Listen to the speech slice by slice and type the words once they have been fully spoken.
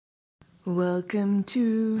Welcome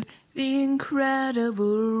to the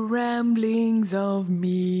incredible ramblings of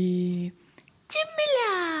me,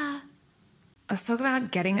 Jamila. Let's talk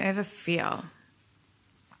about getting over fear.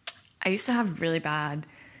 I used to have really bad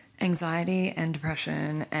anxiety and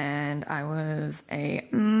depression, and I was a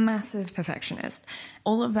massive perfectionist.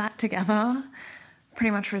 All of that together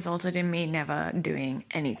pretty much resulted in me never doing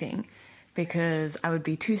anything because I would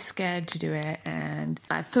be too scared to do it, and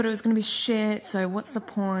I thought it was going to be shit, so what's the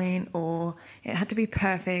point? Or it had to be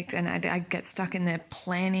perfect, and I'd get stuck in the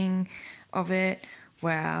planning of it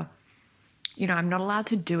where, I'm not allowed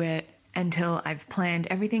to do it until I've planned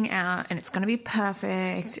everything out and it's going to be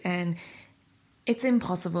perfect, and it's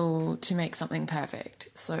impossible to make something perfect.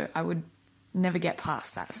 So I would never get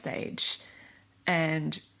past that stage.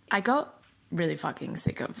 And I got really fucking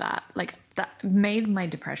sick of that. Like, that made my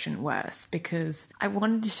depression worse because I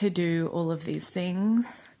wanted to do all of these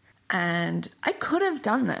things and I could have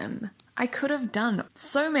done them. I could have done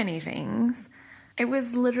so many things. It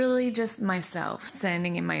was literally just myself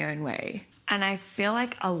standing in my own way. And I feel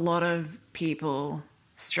like a lot of people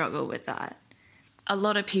struggle with that. A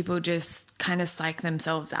lot of people just kind of psych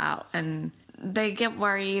themselves out and they get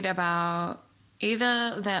worried about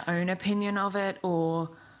either their own opinion of it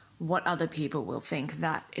or what other people will think.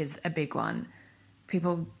 That is a big one.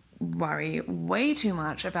 People worry way too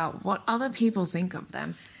much about what other people think of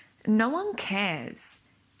them. No one cares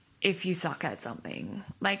if you suck at something.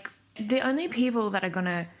 Like, the only people that are going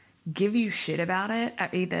to give you shit about it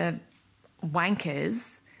are either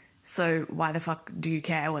wankers, so why the fuck do you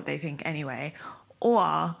care what they think anyway?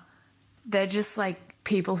 Or they're just like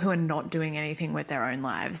people who are not doing anything with their own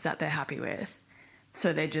lives that they're happy with.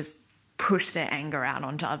 So they just push their anger out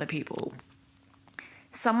onto other people.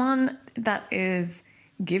 Someone that is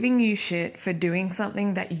giving you shit for doing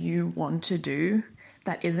something that you want to do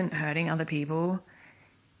that isn't hurting other people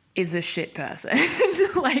is a shit person.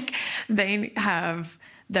 Like, they have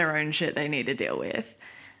their own shit they need to deal with.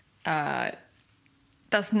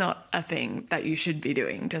 That's not a thing that you should be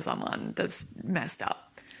doing to someone that's messed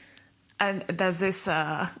up. And there's this,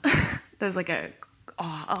 there's like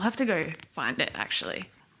I'll have to go find it actually.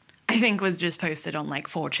 I think was just posted on like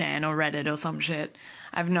 4chan or Reddit or some shit.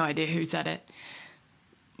 I have no idea who said it.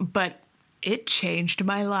 But it changed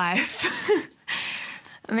my life.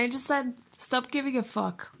 And they just said, stop giving a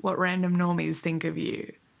fuck what random normies think of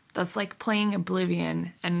you. That's like playing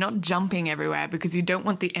Oblivion and not jumping everywhere because you don't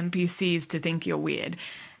want the NPCs to think you're weird.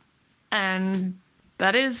 And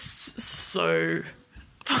that is so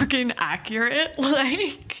fucking accurate.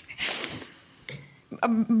 Like,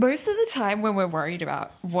 most of the time when we're worried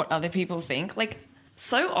about what other people think, like,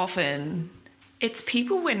 so often it's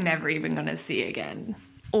people we're never even going to see again.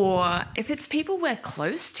 Or if it's people we're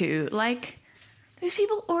close to, like, those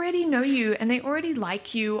people already know you and they already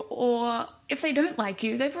like you, or if they don't like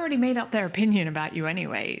you, they've already made up their opinion about you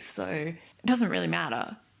anyway, so it doesn't really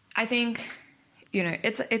matter. I think,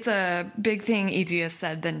 it's a big thing, easier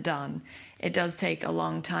said than done. It does take a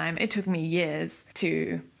long time. It took me years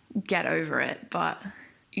to get over it, but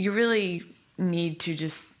you really need to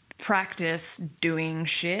just practice doing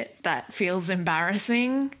shit that feels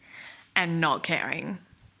embarrassing and not caring.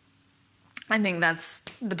 I think that's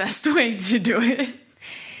the best way to do it.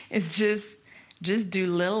 It's just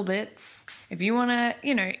do little bits. If you want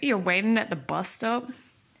to, you're waiting at the bus stop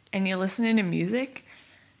and you're listening to music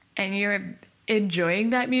and you're enjoying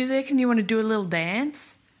that music and you want to do a little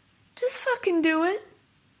dance, just fucking do it.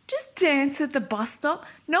 Just dance at the bus stop.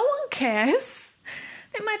 No one cares.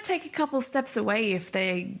 They might take a couple steps away if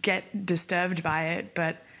they get disturbed by it,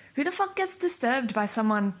 but who the fuck gets disturbed by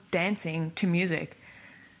someone dancing to music?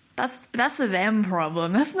 That's a them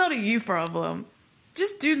problem. That's not a you problem.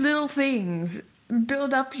 Just do little things.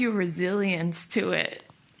 Build up your resilience to it.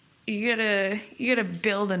 You gotta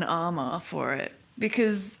build an armor for it.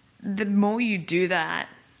 Because the more you do that,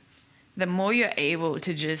 the more you're able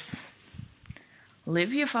to just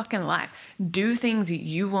live your fucking life. Do things that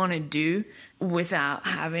you want to do without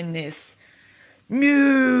having this,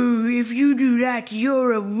 no, if you do that,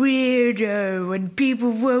 you're a weirdo and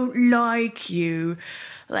people won't like you.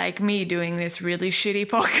 Like me doing this really shitty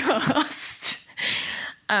podcast.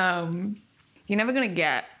 You're never going to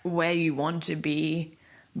get where you want to be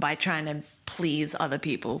by trying to please other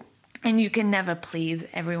people. And you can never please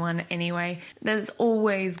everyone anyway. There's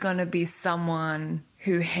always going to be someone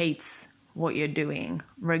who hates what you're doing,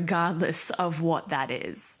 regardless of what that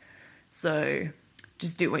is. So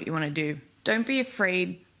just do what you want to do. Don't be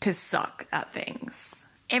afraid to suck at things.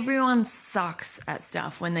 Everyone sucks at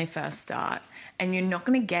stuff when they first start, and you're not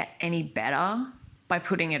going to get any better by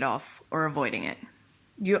putting it off or avoiding it.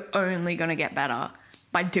 You're only going to get better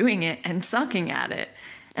by doing it and sucking at it.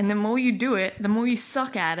 And the more you do it, the more you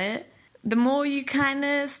suck at it, the more you kind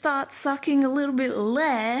of start sucking a little bit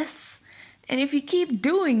less. And if you keep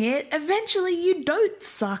doing it, eventually you don't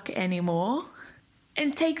suck anymore.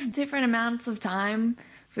 It takes different amounts of time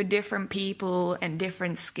for different people and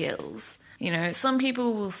different skills. You know, some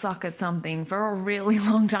people will suck at something for a really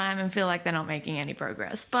long time and feel like they're not making any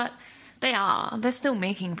progress, but they are. They're still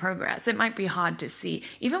making progress. It might be hard to see.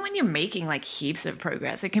 Even when you're making like heaps of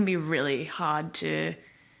progress, it can be really hard to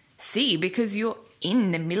see because you're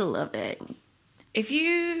in the middle of it. If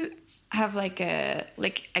you have like a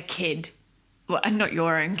kid, well, not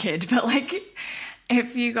your own kid, but like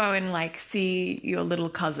if you go and like see your little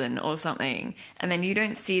cousin or something and then you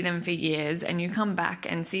don't see them for years and you come back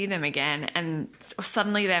and see them again and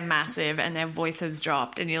suddenly they're massive and their voice has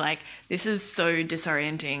dropped and you're like, this is so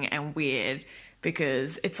disorienting and weird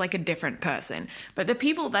because it's like a different person. But the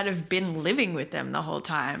people that have been living with them the whole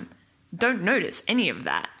time don't notice any of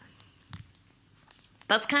that.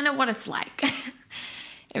 That's kind of what it's like.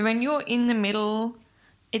 And when you're in the middle,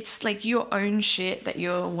 it's like your own shit that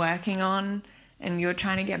you're working on and you're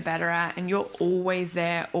trying to get better at, and you're always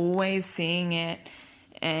there, always seeing it,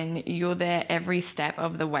 and you're there every step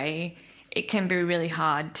of the way. It can be really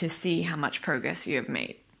hard to see how much progress you have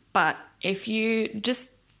made. But if you just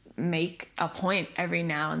make a point every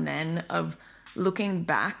now and then of looking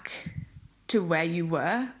back to where you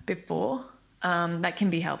were before, that can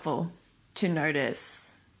be helpful to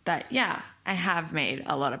notice that, yeah, I have made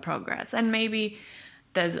a lot of progress and maybe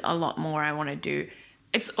there's a lot more I want to do.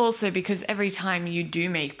 It's also because every time you do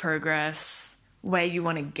make progress, where you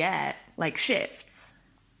want to get like shifts.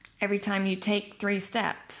 Every time you take 3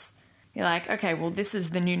 steps, you're like, okay, well, this is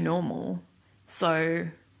the new normal. So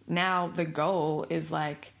now the goal is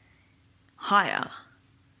like higher.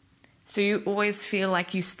 So you always feel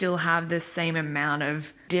like you still have the same amount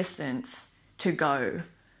of distance to go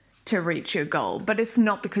to reach your goal. But it's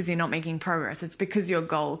not because you're not making progress. It's because your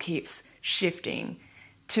goal keeps shifting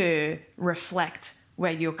to reflect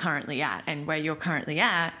where you're currently at, and where you're currently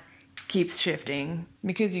at keeps shifting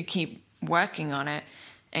because you keep working on it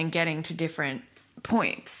and getting to different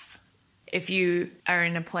points. If you are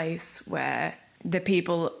in a place where the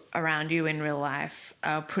people around you in real life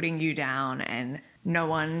are putting you down and no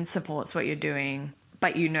one supports what you're doing,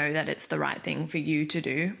 but you know that it's the right thing for you to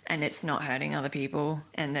do and it's not hurting other people,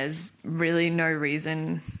 and there's really no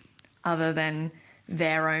reason other than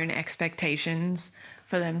their own expectations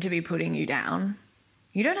for them to be putting you down,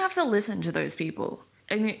 you don't have to listen to those people.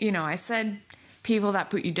 And, you know, I said people that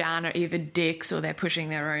put you down are either dicks or they're pushing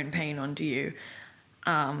their own pain onto you.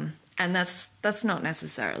 And that's not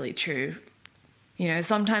necessarily true. You know,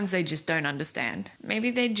 sometimes they just don't understand.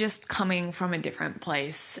 Maybe they're just coming from a different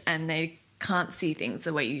place and they can't see things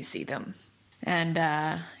the way you see them. And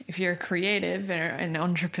if you're a creative or an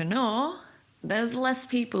entrepreneur, there's less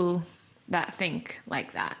people that think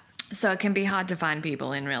like that. So it can be hard to find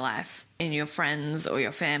people in real life, in your friends or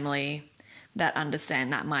your family, that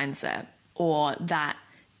understand that mindset or that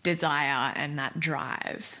desire and that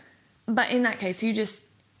drive. But in that case, you just,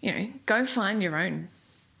 you know, go find your own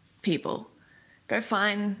people. Go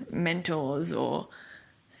find mentors or,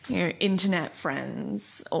 you know, internet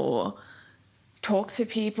friends, or talk to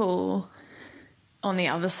people on the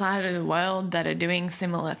other side of the world that are doing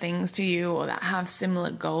similar things to you or that have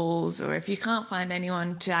similar goals. Or if you can't find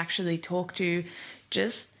anyone to actually talk to,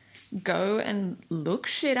 just go and look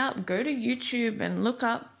shit up. Go to YouTube and look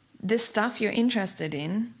up this stuff you're interested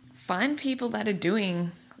in. Find people that are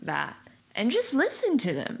doing that and just listen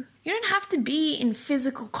to them. You don't have to be in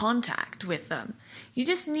physical contact with them. You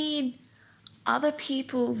just need other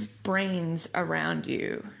people's brains around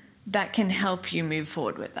you that can help you move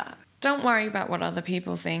forward with that. Don't worry about what other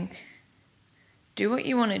people think. Do what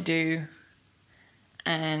you want to do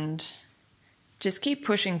and just keep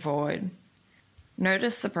pushing forward.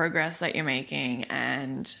 Notice the progress that you're making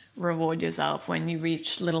and reward yourself when you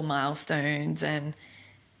reach little milestones, and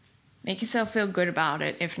make yourself feel good about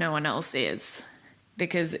it if no one else is,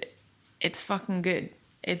 because it's fucking good.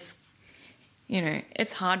 It's, you know,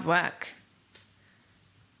 it's hard work.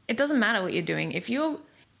 It doesn't matter what you're doing. If you're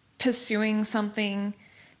pursuing something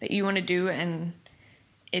that you want to do and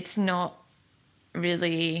it's not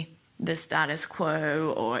really the status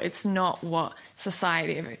quo, or it's not what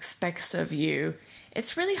society expects of you,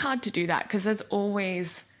 it's really hard to do that because there's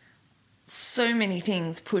always so many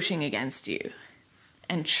things pushing against you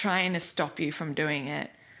and trying to stop you from doing it.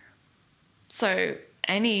 So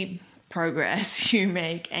any progress you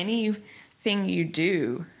make, anything you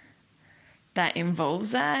do that involves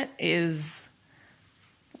that is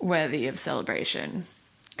worthy of celebration,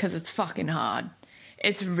 because it's fucking hard.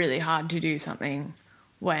 It's really hard to do something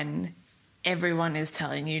when everyone is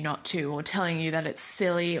telling you not to, or telling you that it's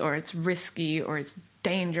silly, or it's risky, or it's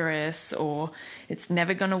dangerous, or it's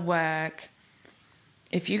never gonna work.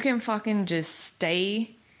 If you can fucking just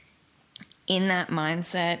stay in that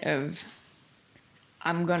mindset of,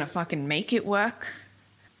 I'm gonna fucking make it work,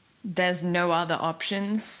 there's no other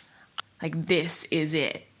options, like this is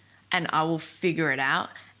it, and I will figure it out,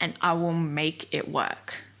 and I will make it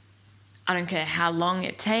work. I don't care how long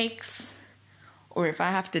it takes, or if I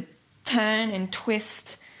have to turn and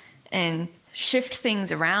twist and shift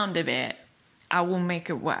things around a bit, I will make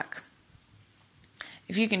it work.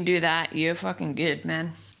 If you can do that, you're fucking good,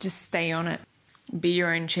 man. Just stay on it. Be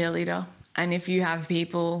your own cheerleader. And if you have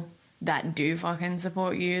people that do fucking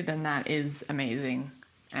support you, then that is amazing.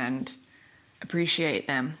 And appreciate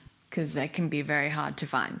them, because they can be very hard to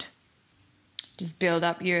find. Just build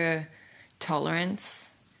up your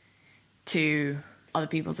tolerance to other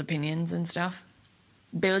people's opinions and stuff.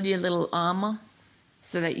 Build your little armor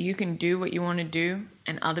so that you can do what you want to do,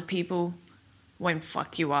 and other people won't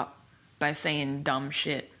fuck you up by saying dumb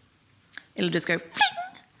shit. It'll just go fling!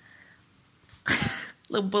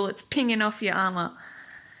 Little bullets pinging off your armor.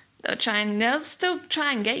 They'll still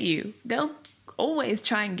try and get you. They'll always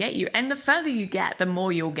try and get you. And the further you get, the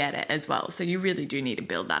more you'll get it as well. So you really do need to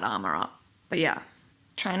build that armor up. But yeah,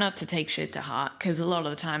 try not to take shit to heart, because a lot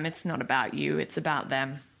of the time it's not about you, it's about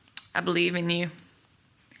them. I believe in you.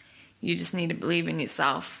 You just need to believe in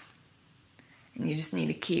yourself. And you just need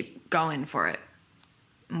to keep going for it.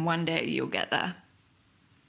 And one day you'll get there.